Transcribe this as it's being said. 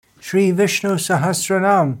Sri Vishnu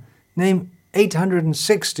Sahasranam, name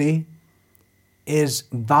 860, is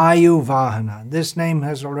Vayu-vahana. This name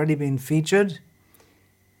has already been featured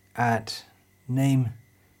at name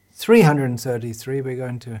 333. We're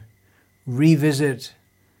going to revisit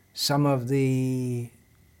some of the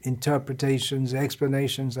interpretations,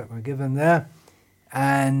 explanations that were given there,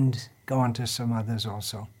 and go on to some others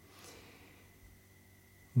also.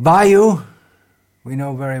 Vayu, we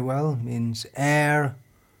know very well, means air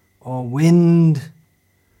or wind,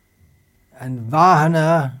 and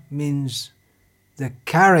vahana means the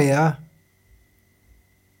carrier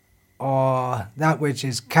or that which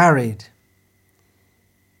is carried.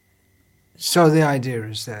 So the idea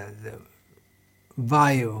is that the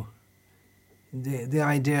Vayu, the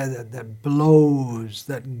idea that blows,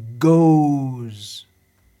 that goes,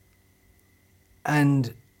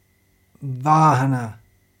 and vahana,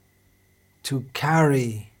 to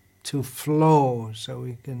carry, to flow. So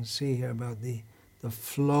we can see here about the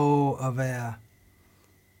flow of air.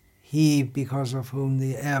 He, because of whom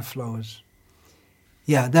the air flows.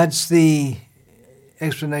 Yeah, that's the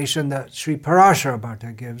explanation that Sri Parashara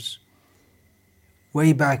Bhatta gives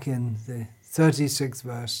way back in the 36th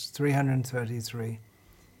verse, 333,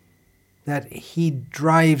 that he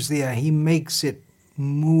drives the air, he makes it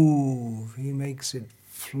move, he makes it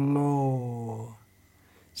flow.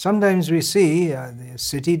 Sometimes we see the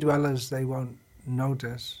city dwellers, they won't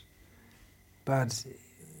notice, but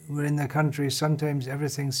we're in the country, sometimes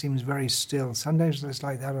everything seems very still. Sometimes it's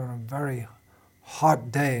like that on a very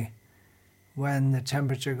hot day when the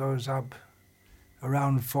temperature goes up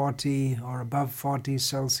around 40 or above 40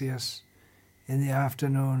 Celsius in the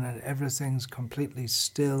afternoon, and everything's completely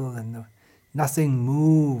still and nothing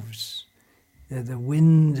moves. The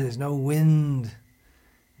wind, there's no wind.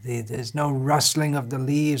 There's no rustling of the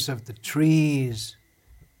leaves of the trees.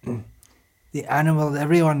 The animals,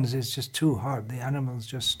 everyone's is just too hot. The animals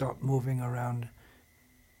just stop moving around.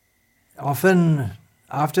 Often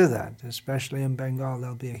after that, especially in Bengal,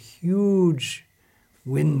 there'll be a huge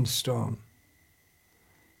windstorm.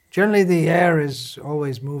 Generally the air is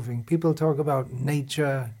always moving. People talk about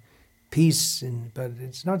nature, peace, but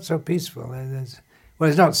it's not so peaceful.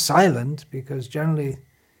 It's not silent, because generally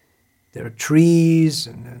there are trees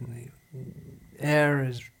and the air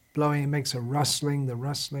is blowing, it makes a rustling, the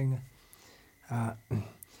rustling.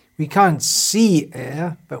 We can't see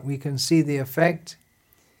air, but we can see the effect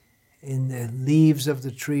in the leaves of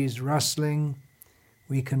the trees rustling.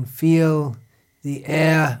 We can feel the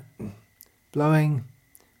air blowing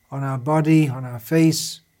on our body, on our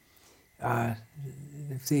face.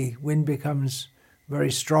 If the wind becomes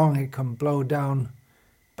very strong, it can blow down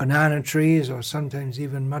banana trees or sometimes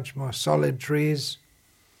even much more solid trees.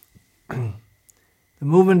 The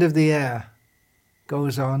movement of the air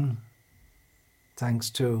goes on thanks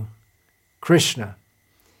to Krishna.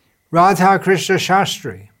 Radha Krishna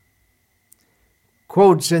Shastri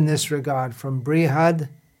quotes in this regard from Brihad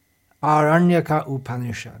Aranyaka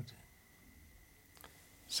Upanishad.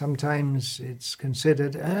 Sometimes it's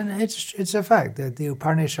considered, and it's a fact, that the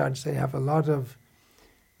Upanishads, they have a lot of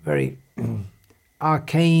very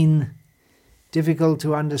arcane, difficult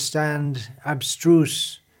to understand,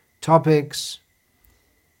 abstruse topics,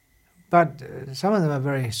 but some of them are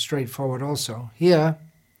very straightforward also. Here,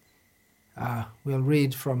 we'll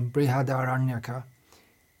read from Brihadaranyaka.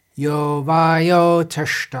 Yo vayo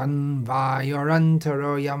tashtan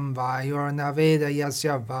vayorantaro yam vayornaveda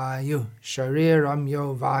yasya vayu shariram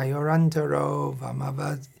yo vayorantaro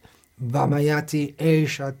vamayati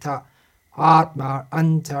eshata atma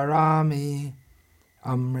antarami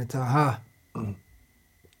amritaha.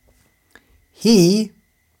 He,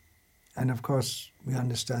 and of course we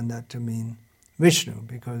understand that to mean Vishnu,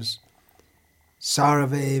 because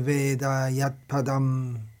sarve veda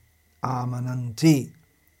yatpadam amananti.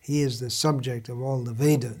 He is the subject of all the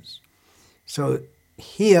Vedas. So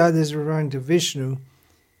here this is referring to Vishnu,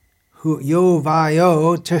 who yo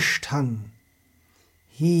vayo tishtan.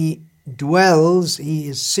 He dwells, he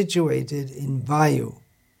is situated in Vayu,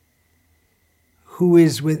 who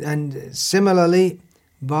is with, and similarly,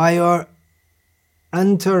 Vayor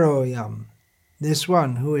antaroyam, this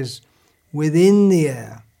one who is within the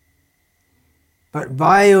air. But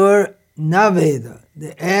Vayor naveda,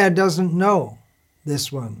 the air doesn't know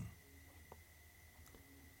this one.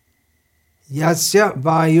 Yasya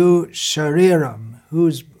Vayu Shariram,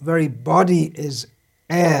 whose very body is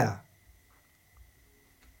air.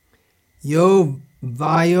 Yo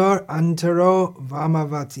Vayor Antaro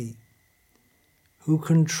Vamavati, who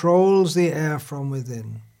controls the air from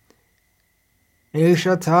within.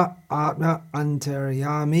 Eshata Atma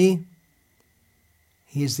Antaryami,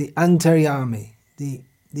 he is the Antaryami, the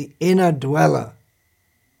the inner dweller,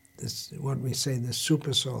 this what we say the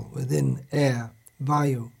supersoul within air,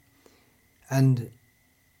 Vayu, and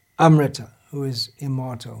Amrita, who is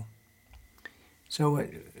immortal. So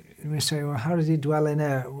we say, well, how does he dwell in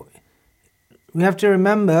air? We have to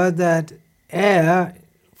remember that air,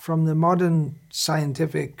 from the modern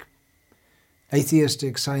scientific,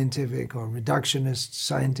 atheistic scientific or reductionist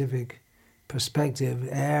scientific perspective,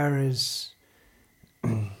 air is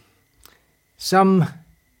some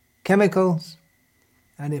chemicals,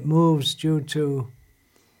 and it moves due to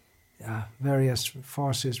various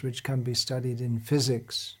forces which can be studied in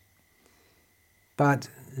physics. But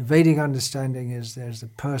the Vedic understanding is there's a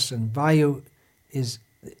person. Vayu is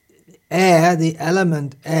air, the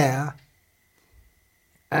element air,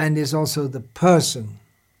 and is also the person,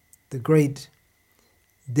 the great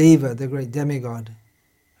Deva, the great demigod,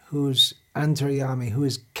 who's antaryami, who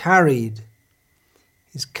is carried.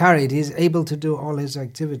 He's able to do all his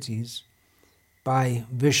activities by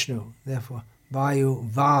Vishnu. Therefore,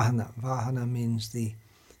 Vayu-vahana. Vahana means the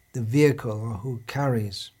vehicle, or who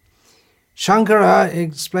carries. Shankara,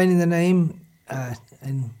 explaining the name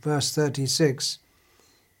in verse 36,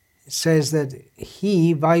 says that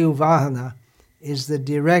he, Vayu-vahana, is the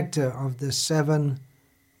director of the 7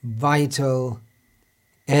 vital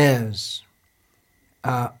airs.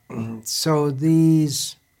 So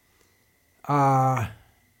these are,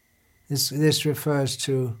 this refers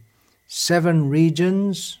to 7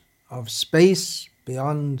 regions of space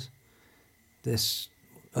beyond this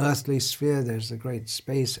earthly sphere. There's the great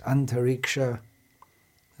space, antariksha,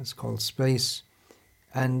 that's called space,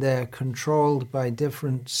 and they're controlled by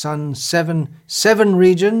different suns, seven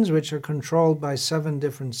regions which are controlled by 7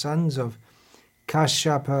 different suns of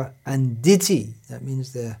Kashyapa and Diti. That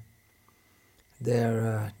means they're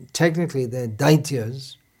technically they're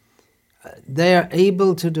daityas. They are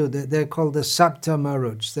able to do that. They're called the Sapta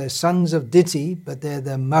Maruts. They're sons of Diti, but they're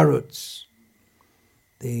the Maruts.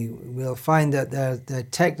 We'll find that they're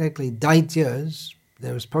technically daityas.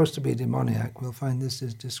 They were supposed to be demoniac. We'll find this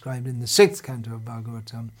is described in the 6th canto of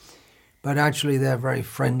Bhagavatam. But actually they're very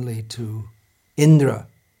friendly to Indra.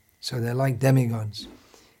 So they're like demigods.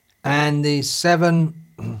 And the 7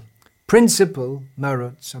 principal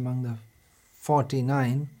Maruts among the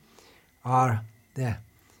 49 are there.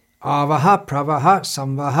 Avaha, Pravaha,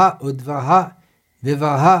 Samvaha, Udvaha,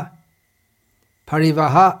 Vivaha,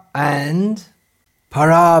 Parivaha, and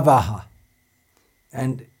Paravaha.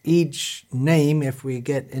 And each name, if we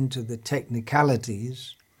get into the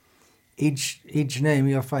technicalities, each name,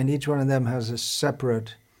 you'll find each one of them has a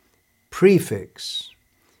separate prefix.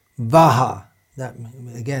 Vaha, that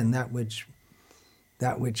again, that which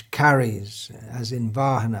carries, as in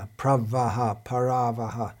Vahana, Pravaha,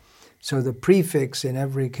 Paravaha. So the prefix in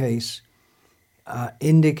every case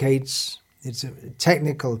indicates, it's a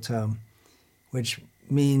technical term, which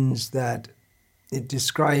means that it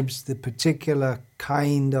describes the particular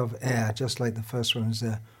kind of air, just like the first one is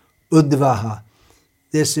there. Udvaha.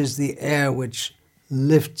 This is the air which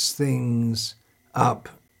lifts things up.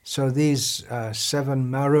 So these 7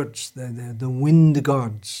 Maruts, they're the wind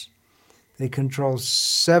gods. They control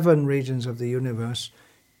 7 regions of the universe.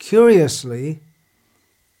 Curiously,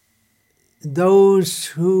 those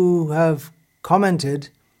who have commented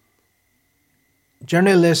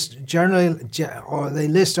they list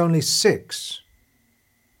only 6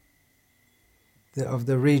 of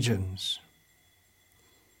the regions.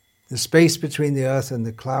 The space between the earth and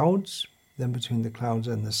the clouds, then between the clouds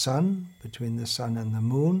and the sun, between the sun and the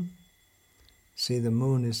moon. See, the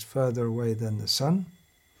moon is further away than the sun.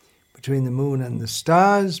 Between the moon and the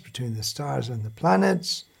stars, between the stars and the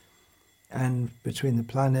planets, and between the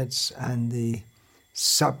planets and the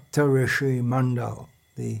Saptarishi Mandal,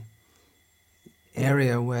 the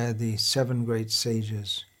area where the 7 great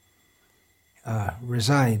sages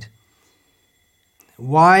reside.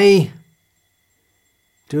 Why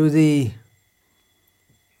do the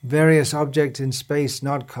various objects in space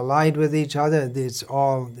not collide with each other?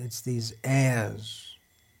 It's these airs.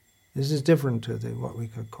 This is different to what we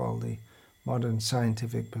could call the modern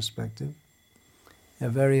scientific perspective. There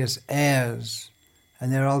are various airs,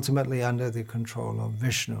 and they're ultimately under the control of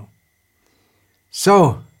Vishnu.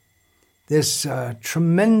 So, this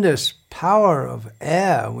tremendous power of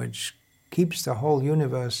air, which keeps the whole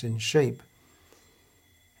universe in shape.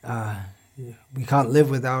 We can't live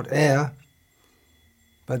without air,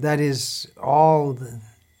 but that is all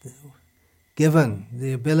given.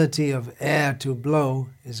 The ability of air to blow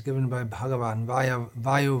is given by Bhagavan,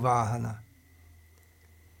 Vayu-vahana.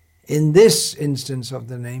 In this instance of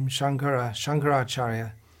the name,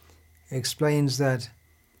 Shankaracharya explains that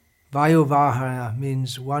Vayu-vahana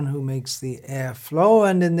means one who makes the air flow,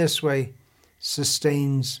 and in this way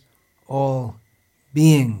sustains all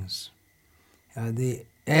beings. The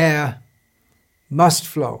air must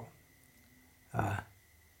flow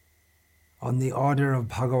on the order of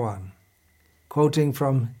Bhagavan. Quoting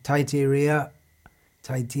from Taittiriya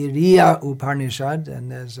Upanishad, and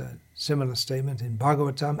there's a similar statement in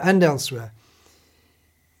Bhagavatam and elsewhere,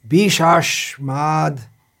 Bishashmad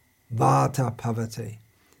Vata Pavate.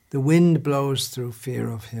 The wind blows through fear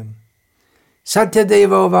of him.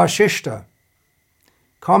 Satyadevo Vashishta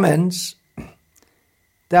comments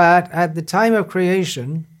that at the time of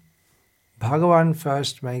creation, Bhagavan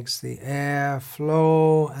first makes the air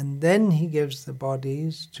flow, and then he gives the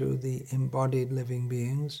bodies to the embodied living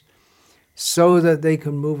beings so that they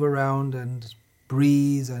can move around and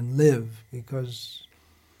breathe and live, because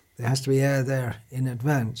there has to be air there in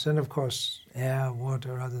advance. And of course, air,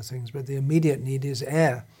 water, other things, but the immediate need is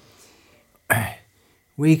air.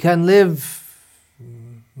 We can live,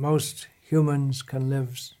 most humans can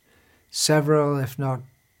live several, if not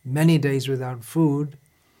many days without food,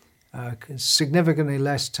 significantly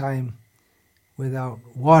less time without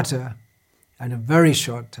water, and a very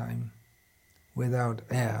short time without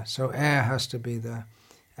air. So air has to be there.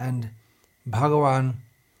 And Bhagavan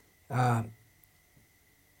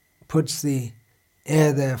puts the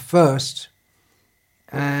air there first,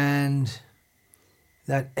 and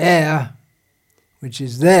that air, which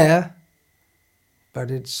is there, but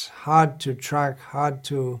it's hard to track, hard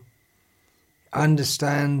to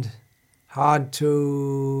understand, hard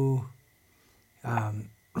to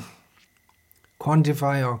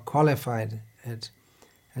quantify or qualify it.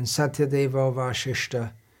 And Satyadeva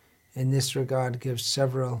Vashishta in this regard gives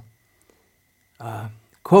several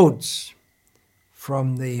quotes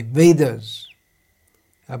from the Vedas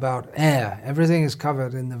about air. Everything is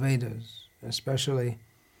covered in the Vedas, especially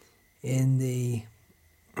in the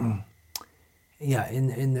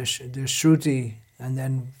the Shruti, and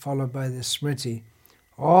then followed by the Smriti.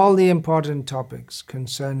 All the important topics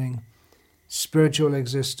concerning spiritual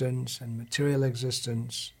existence and material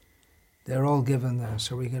existence, they're all given there,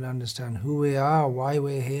 so we can understand who we are, why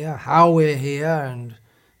we're here, how we're here, and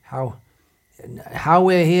how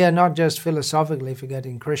we're here, not just philosophically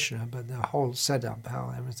forgetting Krishna, but the whole setup,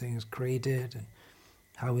 how everything is created, and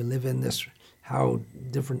how we live in this, how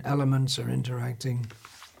different elements are interacting.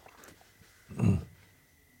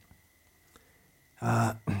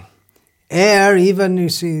 Air, even, you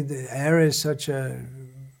see, the air is such a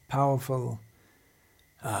powerful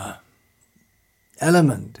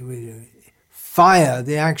element. Fire,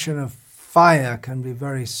 the action of fire can be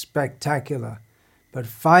very spectacular, but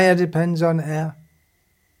fire depends on air.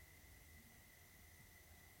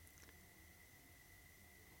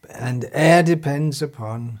 And air depends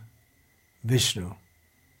upon Vishnu.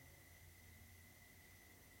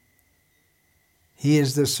 He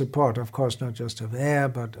is the support, of course, not just of air,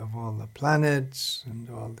 but of all the planets and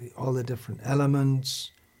all the different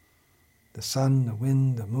elements, the sun, the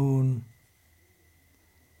wind, the moon.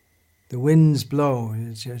 The winds blow.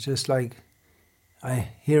 It's just like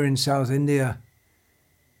here in South India,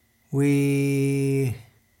 we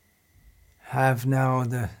have now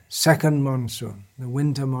the second monsoon. The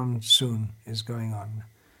winter monsoon is going on.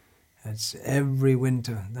 It's every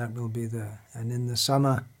winter that will be there. And in the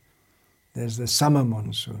summer, there's the summer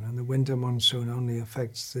monsoon, and the winter monsoon only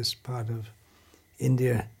affects this part of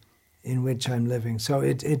India in which I'm living. So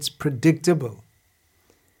it's predictable.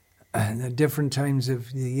 And at different times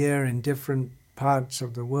of the year, in different parts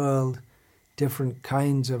of the world, different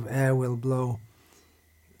kinds of air will blow.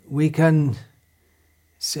 We can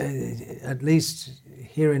say, at least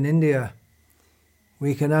here in India,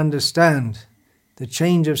 we can understand the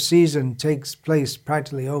change of season takes place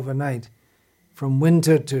practically overnight. From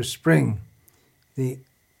winter to spring, the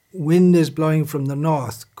wind is blowing from the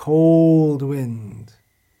north, cold wind.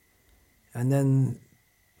 And then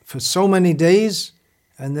for so many days,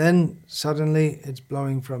 and then suddenly it's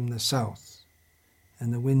blowing from the south,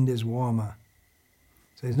 and the wind is warmer.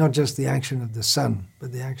 So it's not just the action of the sun,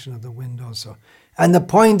 but the action of the wind also. And the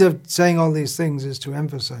point of saying all these things is to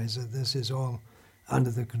emphasize that this is all under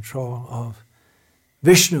the control of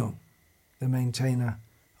Vishnu, the maintainer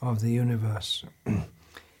of the universe.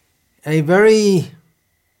 A very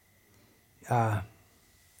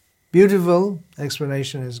beautiful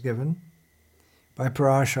explanation is given by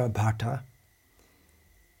Parashar Bhatta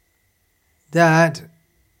that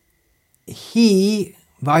he,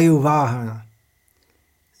 Vayu-vahana,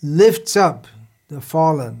 lifts up the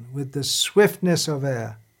fallen with the swiftness of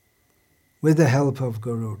air with the help of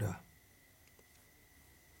Garuda.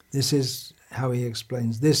 This is how he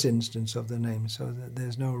explains this instance of the name, so that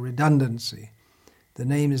there's no redundancy. The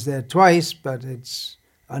name is there twice, but it's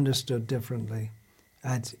understood differently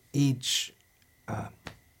at each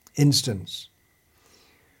instance.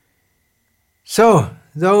 So,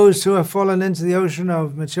 those who have fallen into the ocean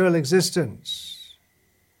of material existence,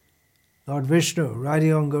 Lord Vishnu,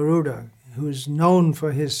 riding on Garuda, who is known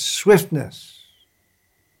for his swiftness,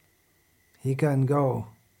 he can go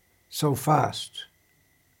so fast.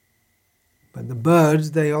 But the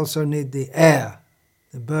birds, they also need the air.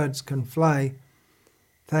 The birds can fly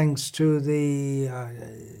thanks to the...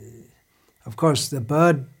 of course, the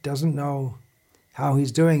bird doesn't know how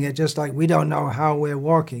he's doing it, just like we don't know how we're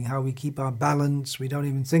walking, how we keep our balance. We don't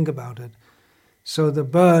even think about it. So the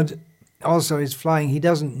bird also is flying. He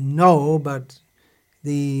doesn't know, but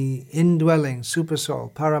the indwelling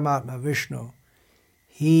Supersoul, Paramatma, Vishnu,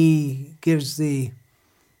 he gives the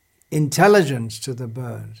intelligence to the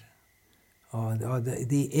bird, or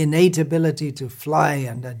the innate ability to fly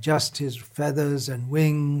and adjust his feathers and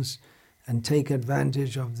wings and take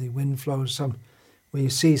advantage of the wind flows. Where you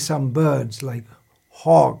see some birds like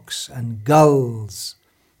hawks and gulls,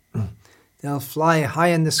 they'll fly high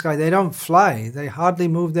in the sky. They don't fly. They hardly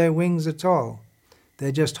move their wings at all.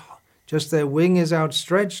 They just their wing is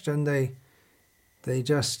outstretched and they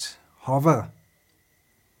just hover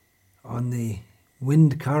on the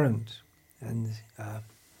wind current. And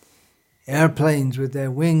airplanes with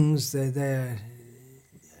their wings, they're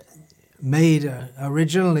made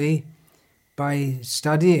originally by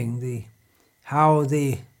studying how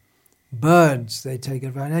the birds, they take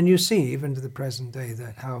advantage. And you see, even to the present day,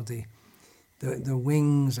 that how the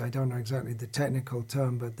wings, I don't know exactly the technical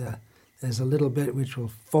term, but there's a little bit which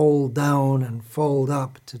will fold down and fold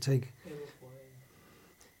up to take...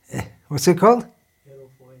 Aerofoil. What's it called?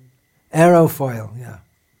 Aerofoil. Aerofoil, yeah.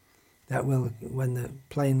 That will, when the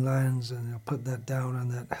plane lands, and they'll put that down,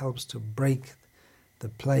 and that helps to break the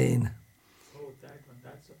plane. Oh, that one,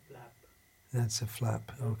 that's a flap. That's a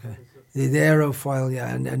flap, okay. The aerofoil,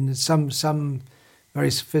 yeah, and some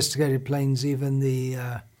very sophisticated planes, even the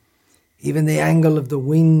angle of the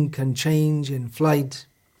wing can change in flight.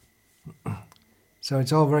 So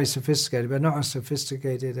it's all very sophisticated, but not as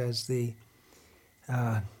sophisticated as the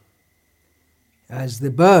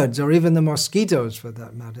birds, or even the mosquitoes for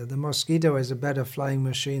that matter. The mosquito is a better flying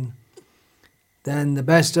machine than the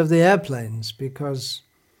best of the airplanes, because,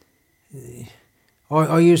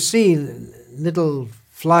 or you see little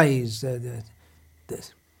flies,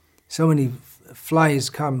 so many flies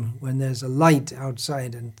come when there's a light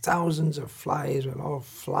outside, and thousands of flies will all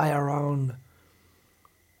fly around.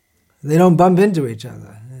 They don't bump into each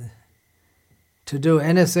other. To do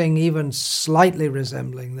anything even slightly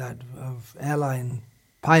resembling that of airline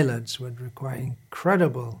pilots would require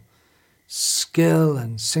incredible skill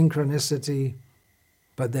and synchronicity,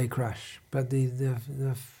 but they crash. But we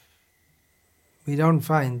don't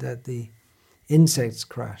find that the insects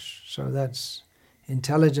crash. So that's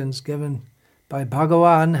intelligence given by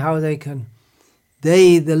Bhagavan, how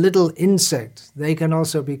the little insect, they can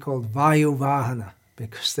also be called Vayu-vahana,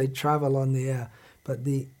 because they travel on the air. But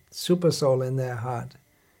the super soul in their heart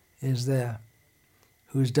is there,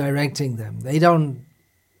 who's directing them. They don't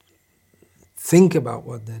think about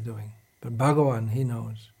what they're doing, but Bhagavan, he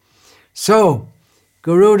knows. So,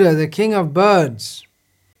 Garuda, the king of birds,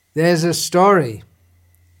 there's a story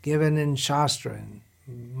given in Shastra,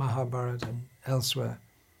 in Mahabharata and elsewhere.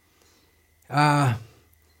 Well,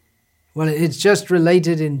 it's just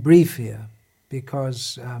related in brief here,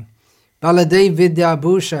 because Baladev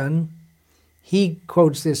Vidyabhushan, he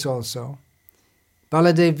quotes this also.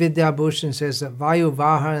 Baladev Vidyabhushan says that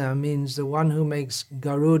Vayu-vahana means the one who makes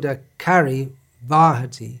Garuda carry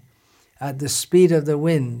Vahati at the speed of the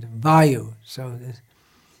wind, Vayu. So,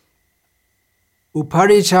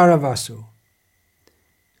 Uparichara-vasu.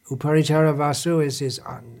 Uparichara-vasu is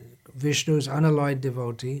Vishnu's unalloyed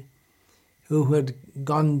devotee who had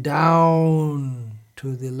gone down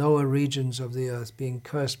to the lower regions of the earth, being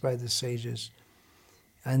cursed by the sages.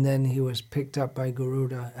 And then he was picked up by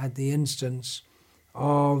Garuda at the instance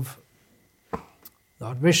of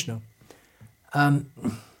Lord Vishnu.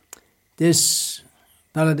 This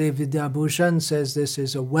Baladev Vidyabhushan says this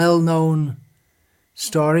is a well-known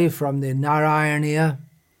story from the Narayaniya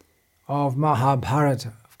of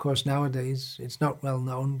Mahabharata. Of course, nowadays it's not well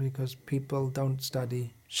known because people don't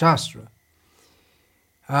study Shastra.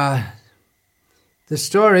 The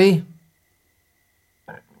story,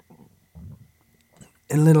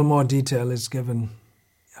 in a little more detail, is given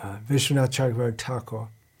Vishwanath Chakravarti Thakur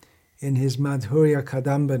in his Madhurya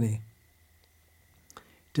Kadambini.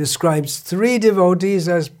 Describes three devotees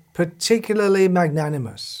as particularly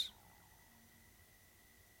magnanimous.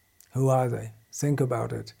 Who are they? Think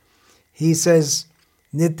about it. He says,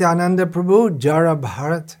 Nityananda Prabhu, Jara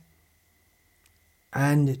Bharat,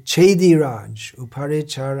 and Chediraj,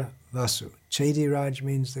 Uparichara Vasu. Chediraj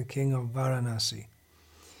means the king of Varanasi.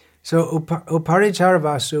 So Uparichara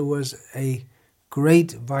Vasu was a great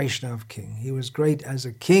Vaishnav king. He was great as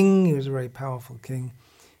a king, he was a very powerful king,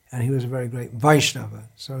 and he was a very great Vaishnava.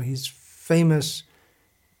 So he's famous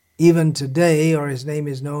even today, or his name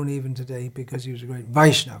is known even today, because he was a great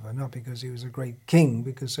Vaishnava, not because he was a great king,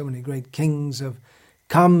 because so many great kings have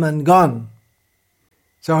come and gone.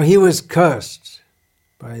 So he was cursed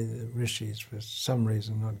by the rishis for some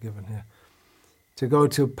reason not given here, to go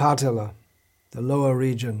to Patala, the lower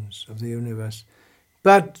regions of the universe.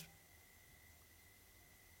 But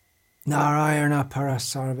Narayana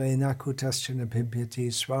parasarve nakutaschana bibhyati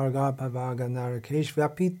svarga bhavaga narakesh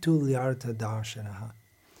vapitulyartha darshanaha.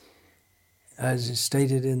 As is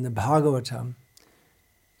stated in the Bhagavatam,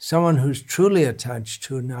 someone who's truly attached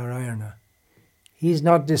to Narayana, he's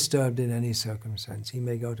not disturbed in any circumstance. He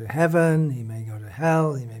may go to heaven, he may go to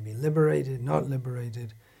hell, he may be liberated, not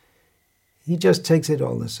liberated. He just takes it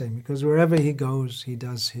all the same, because wherever he goes, he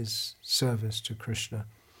does his service to Krishna.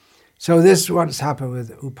 So this is what's happened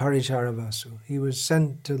with Uparichara Vasu. He was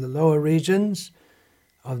sent to the lower regions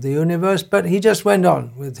of the universe, but he just went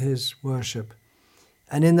on with his worship.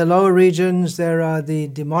 And in the lower regions, there are the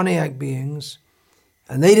demoniac beings,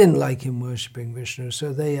 and they didn't like him worshipping Vishnu,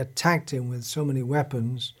 so they attacked him with so many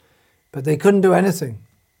weapons, but they couldn't do anything,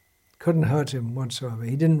 couldn't hurt him whatsoever.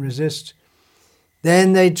 He didn't resist.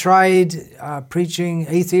 Then they tried preaching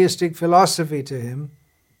atheistic philosophy to him.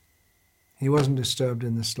 He wasn't disturbed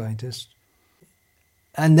in the slightest.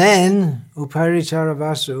 And then Uparichara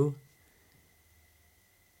Vasu,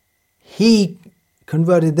 he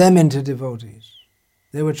converted them into devotees.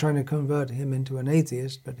 They were trying to convert him into an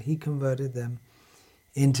atheist, but he converted them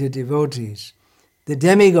into devotees. The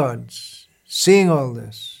demigods, seeing all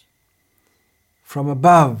this from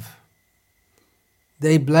above,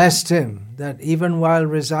 they blessed him that even while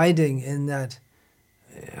residing in that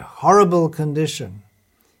horrible condition,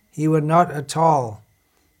 he would not at all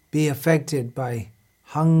be affected by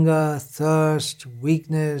hunger, thirst,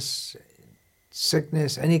 weakness,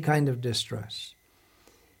 sickness, any kind of distress.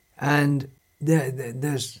 And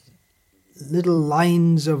there's little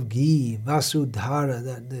lines of ghee, vasudhara,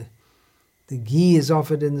 that the ghee is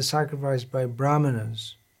offered in the sacrifice by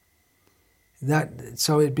brahmanas.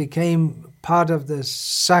 So it became part of the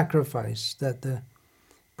sacrifice that the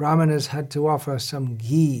brahmanas had to offer some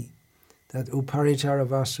ghee that Uparichara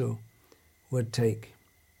Vasu would take.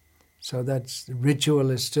 So that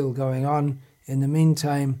ritual is still going on. In the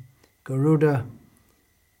meantime, Garuda,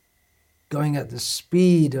 going at the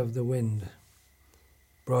speed of the wind,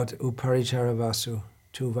 brought Uparichara Vasu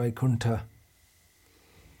to Vaikuntha.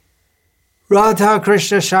 Radha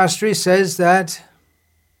Krishna Shastri says that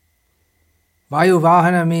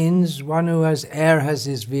Vayu-vahana means one who has air as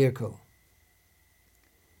his vehicle.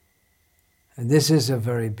 And this is a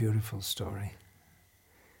very beautiful story.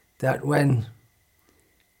 That when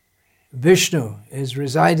Vishnu is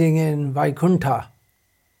residing in Vaikuntha,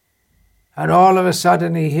 and all of a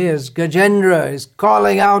sudden he hears Gajendra is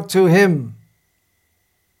calling out to him.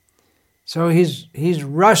 So he's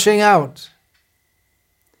rushing out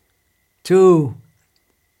to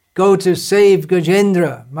go to save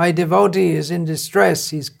Gajendra. My devotee is in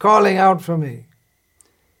distress. He's calling out for me.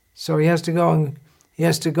 So he has to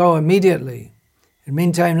go immediately. In the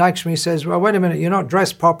meantime, Lakshmi says, well, wait a minute, you're not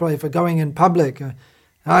dressed properly for going in public.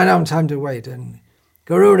 I don't have time to wait. And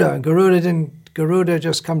Garuda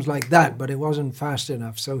just comes like that, but it wasn't fast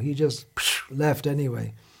enough, so he just left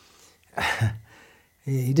anyway.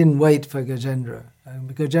 He didn't wait for Gajendra.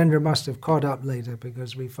 Gajendra must have caught up later,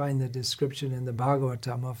 because we find the description in the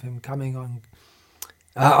Bhagavatam of him coming on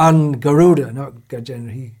Garuda, not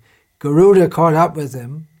Gajendra. Garuda caught up with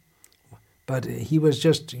him, but he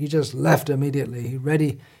just left immediately. He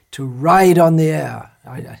ready to ride on the air.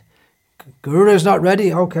 Garuda's not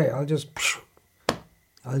ready? Okay, I'll just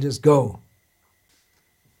go.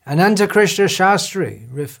 Ananta Krishna Shastri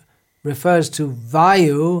refers to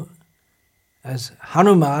Vayu as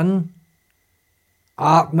Hanuman,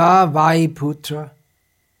 Atma Vaiputra.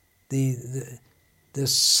 The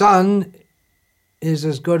son is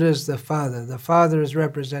as good as the father. The father is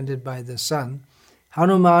represented by the son.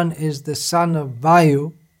 Hanuman is the son of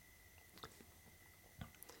Vayu.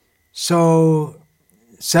 So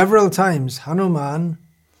several times Hanuman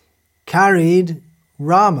carried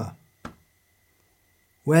Rama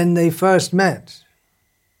when they first met.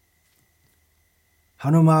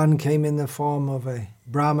 Hanuman came in the form of a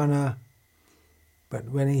brahmana, but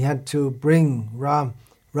when he had to bring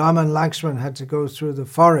Rama and Lakshman had to go through the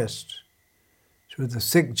forest, through the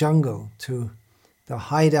thick jungle, to the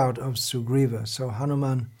hideout of Sugriva. So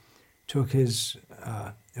Hanuman took his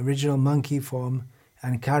original monkey form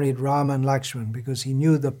and carried Rama and Lakshman because he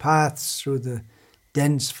knew the paths through the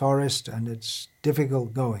dense forest and it's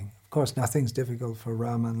difficult going. Of course, nothing's difficult for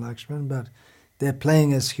Rama and Lakshman, but they're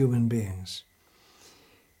playing as human beings.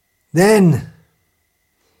 Then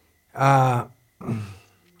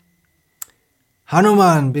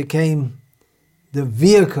Hanuman became the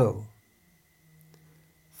vehicle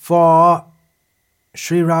for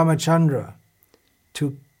Sri Ramachandra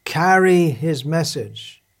to carry his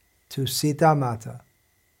message to Sita Mata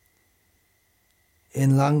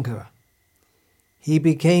in Lanka. He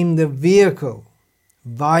became the vehicle.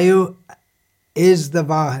 Vayu is the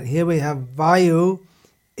Vahana. Here we have Vayu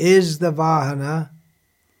is the Vahana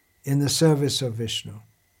in the service of Vishnu.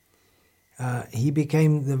 He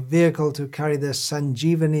became the vehicle to carry the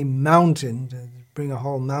Sanjeevani mountain, to bring a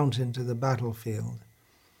whole mountain to the battlefield.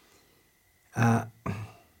 And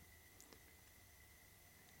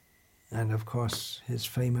of course, his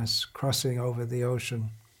famous crossing over the ocean,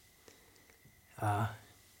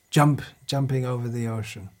 jumping over the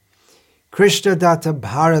ocean. Krishna Datta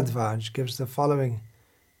Bharadvaj gives the following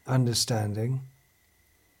understanding,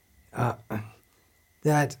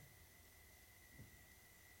 that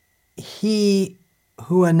he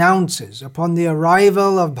who announces upon the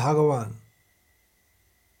arrival of Bhagavan,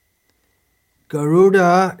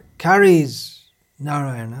 Garuda carries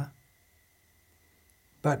Narayana,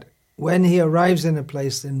 but when he arrives in a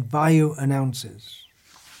place, then Vayu announces.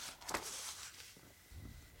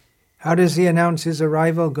 How does he announce his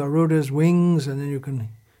arrival? Garuda's wings, and then you can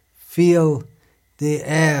feel the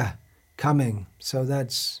air coming. So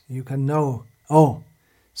that's, you can know, oh,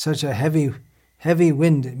 such a heavy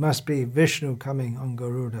wind, it must be Vishnu coming on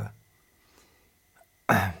Garuda.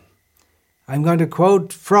 I'm going to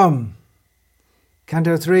quote from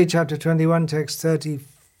Canto 3, Chapter 21, Text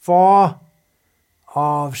 34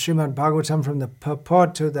 of Srimad Bhagavatam, from the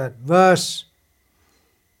purport to that verse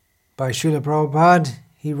by Srila Prabhupada.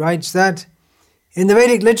 He writes that in the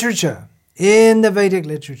Vedic literature,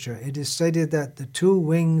 it is stated that the two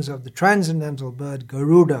wings of the transcendental bird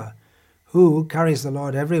Garuda, who carries the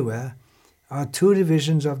Lord everywhere, are two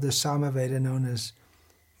divisions of the Samaveda known as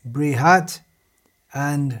Brihat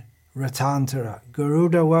and Ratantara.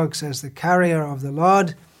 Garuda works as the carrier of the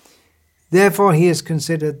Lord, therefore he is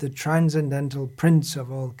considered the transcendental prince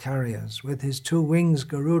of all carriers. With his two wings,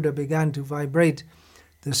 Garuda began to vibrate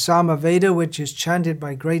the Samaveda, which is chanted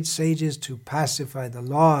by great sages to pacify the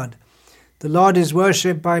Lord. The Lord is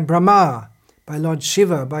worshipped by Brahma, by Lord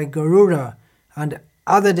Shiva, by Garuda, and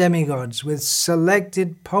other demigods with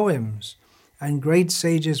selected poems, and great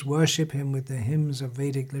sages worship him with the hymns of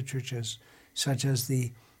Vedic literatures, such as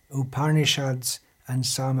the Upanishads and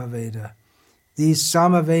Samaveda. These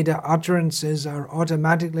Samaveda utterances are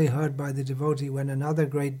automatically heard by the devotee when another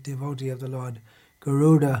great devotee of the Lord,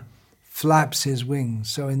 Garuda, flaps his wings.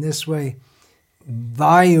 So in this way,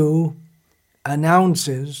 Vayu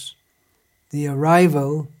announces the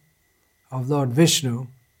arrival of Lord Vishnu.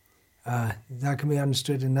 That can be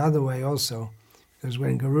understood another way also, because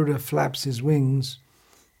when Garuda flaps his wings,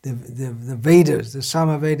 the Vedas, the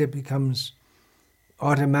Samaveda becomes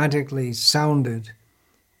automatically sounded,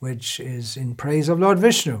 which is in praise of Lord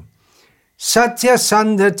Vishnu. Satya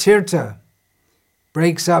Sandha Tirtha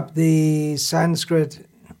breaks up the Sanskrit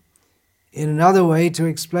in another way to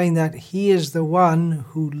explain that he is the one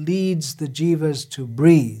who leads the jivas to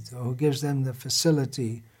breathe, or who gives them the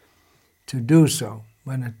facility to do so.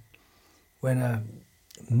 When a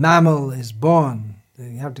mammal is born,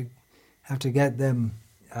 you have to get them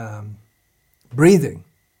breathing,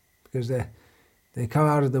 because they come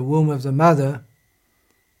out of the womb of the mother.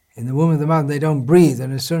 In the womb of the mother, they don't breathe,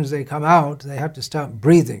 and as soon as they come out, they have to start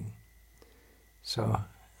breathing. So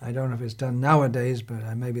I don't know if it's done nowadays, but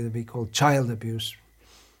maybe it'd be called child abuse.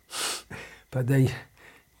 But the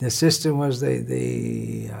system was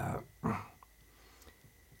the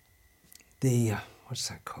what's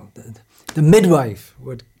that called? The midwife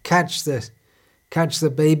would catch the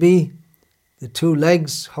baby, the two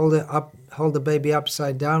legs, hold the baby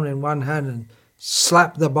upside down in one hand, and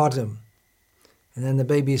slap the bottom, and then the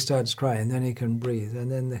baby starts crying. Then he can breathe,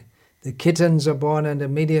 and then the kittens are born, and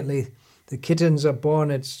immediately. The kittens are born,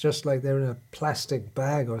 it's just like they're in a plastic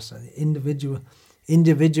bag or something,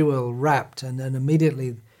 individual wrapped, and then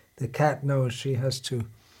immediately the cat knows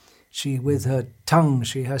with her tongue,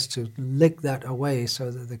 she has to lick that away so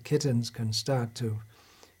that the kittens can start to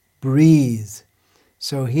breathe.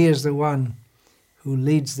 So he is the one who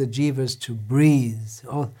leads the jivas to breathe.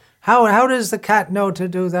 How does the cat know to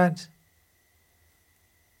do that?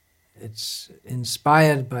 It's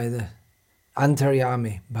inspired by the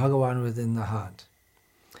Antaryami, Bhagavan within the heart.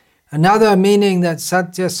 Another meaning that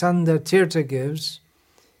Satyasandha Tirtha gives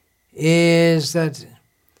is that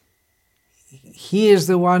he is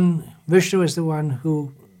the one, Vishnu is the one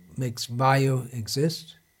who makes Vayu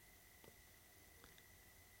exist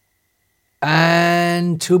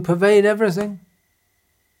and to pervade everything.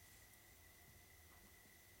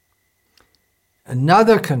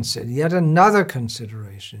 Yet another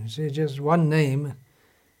consideration. See, just one name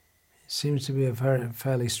seems to be a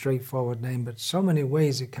fairly straightforward name, but so many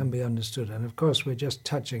ways it can be understood. And of course, we're just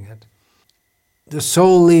touching it. The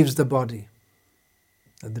soul leaves the body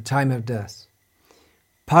at the time of death.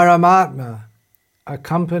 Paramatma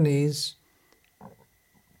accompanies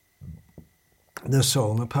the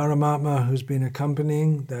soul. The Paramatma who's been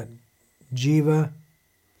accompanying that jiva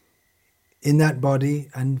in that body,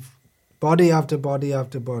 and body after body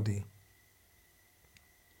after body.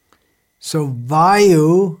 So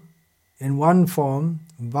Vayu, in one form,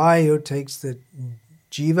 Vayu takes the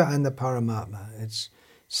jiva and the Paramatma. It's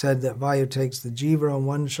said that Vayu takes the jiva on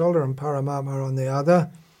one shoulder and Paramatma on the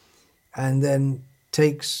other, and then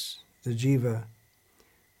takes the jiva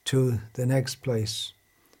to the next place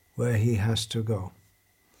where he has to go.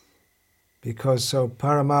 Because so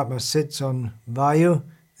Paramatma sits on Vayu,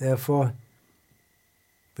 therefore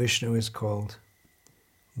Vishnu is called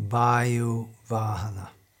Vayu-vahana.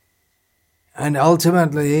 And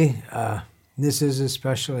ultimately, this is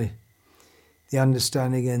especially the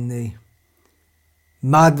understanding in the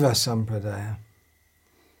Madhva Sampradaya,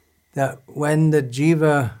 that when the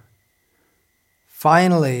jiva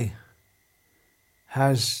finally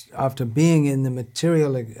has, after being in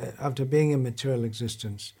material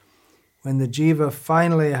existence, when the jiva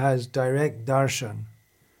finally has direct darshan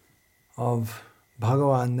of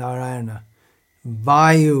Bhagavan Narayana,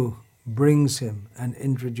 Vayu brings him and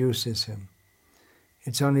introduces him.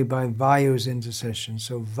 It's only by Vayu's intercession.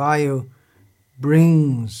 So Vayu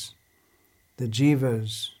brings the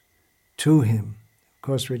jivas to him. Of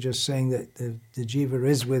course, we're just saying that the jiva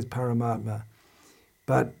is with Paramatma,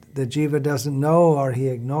 but the jiva doesn't know or he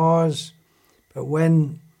ignores. But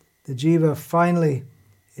when the jiva finally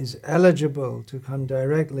is eligible to come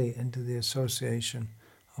directly into the association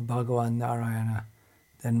of Bhagavan Narayana,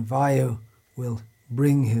 then Vayu will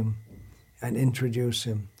bring him and introduce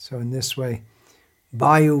him. So in this way,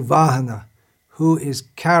 Vayu-vahana, who is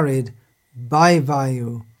carried by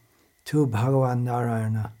Vayu to Bhagavan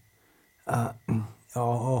Narayana,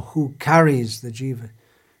 or who carries the jiva.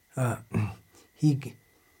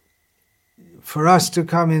 For us to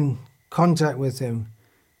come in contact with him,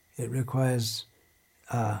 it requires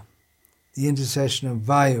the intercession of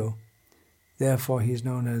Vayu. Therefore, he's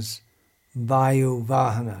known as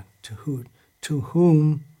Vayu-vahana, to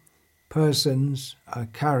whom persons are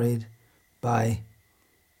carried by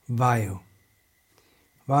Vayu.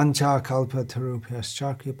 Vancha kalpa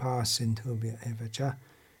tarupyascha kripa sindhubhya evacha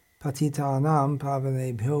patitanam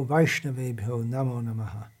pavanebhyo vaishnavebhyo namo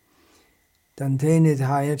namaha. Dante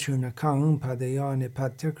nidhaya chunakang padayo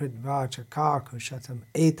nipatyakrit vacha kakushatam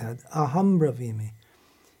etad aham bravimi.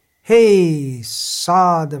 Hey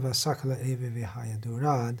sadhava sakala eva vihaya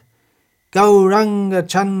durad gauranga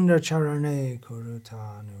chandra charane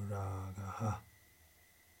kurutanuragaha.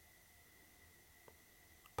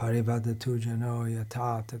 Parivadatu jano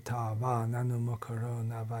yata tata va nanumukaro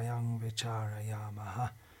navayang vicharayamaha.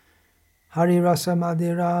 Hari rasa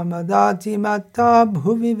madhira madati matta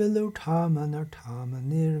bhuvi vilutama nartama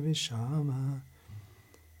nirvishama.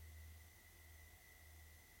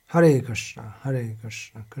 Hare Krishna,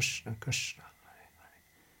 Krishna Krishna, Hare Hare,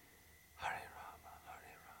 Hare Rama,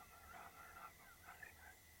 Rama Rama, Hare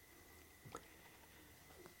Hare.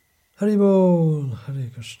 Hari Bol, Hare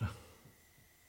Krishna.